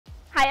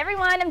Hi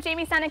everyone, I'm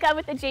Jamie Seneca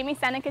with the Jamie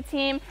Seneca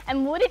team,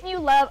 and wouldn't you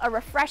love a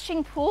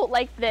refreshing pool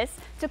like this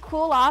to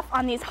cool off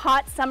on these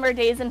hot summer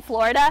days in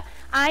Florida?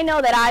 I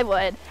know that I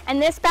would, and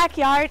this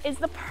backyard is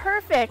the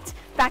perfect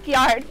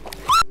backyard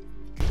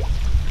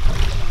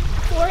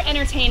for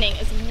entertaining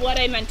is what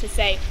I meant to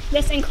say.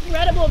 This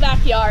incredible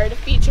backyard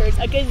features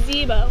a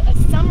gazebo, a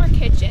summer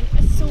kitchen,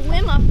 a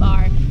swim-up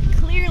bar,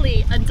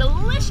 clearly a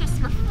delicious,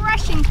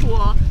 refreshing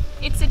pool.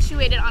 It's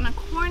situated on a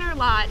corner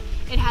lot.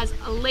 It has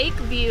a lake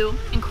view,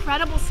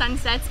 incredible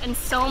sunsets, and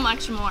so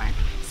much more.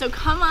 So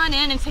come on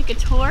in and take a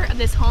tour of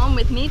this home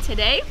with me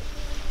today,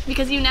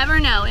 because you never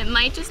know, it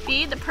might just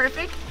be the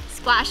perfect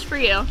splash for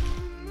you.